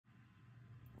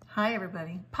Hi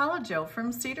everybody, Paula Jo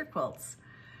from Cedar Quilts.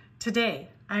 Today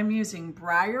I'm using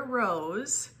Briar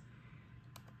Rose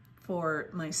for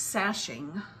my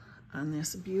sashing on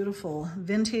this beautiful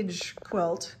vintage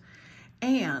quilt,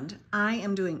 and I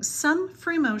am doing some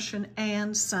free motion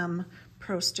and some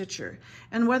Pro Stitcher.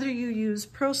 And whether you use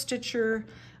Pro Stitcher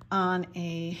on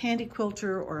a handy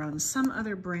quilter or on some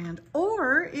other brand,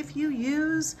 or if you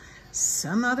use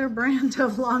some other brand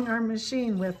of LongArm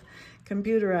machine with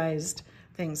computerized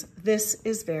things, this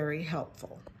is very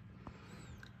helpful.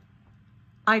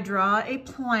 I draw a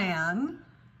plan,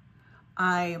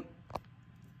 I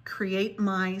create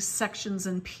my sections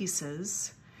and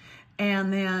pieces,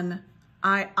 and then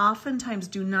I oftentimes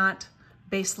do not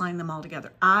baseline them all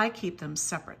together. I keep them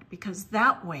separate because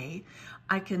that way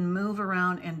I can move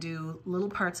around and do little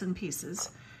parts and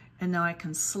pieces. And now I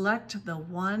can select the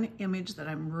one image that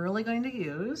I'm really going to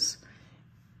use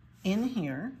in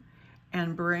here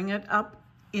and bring it up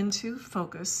into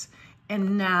focus.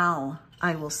 And now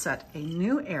I will set a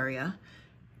new area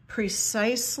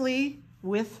precisely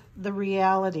with the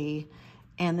reality,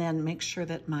 and then make sure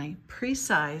that my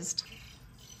pre-sized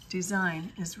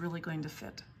design is really going to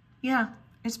fit. Yeah,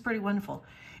 it's pretty wonderful.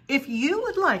 If you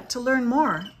would like to learn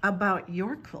more about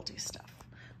your quilty stuff,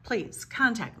 please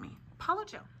contact me, Paula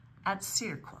Jo, at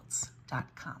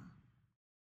cedarquilts.com.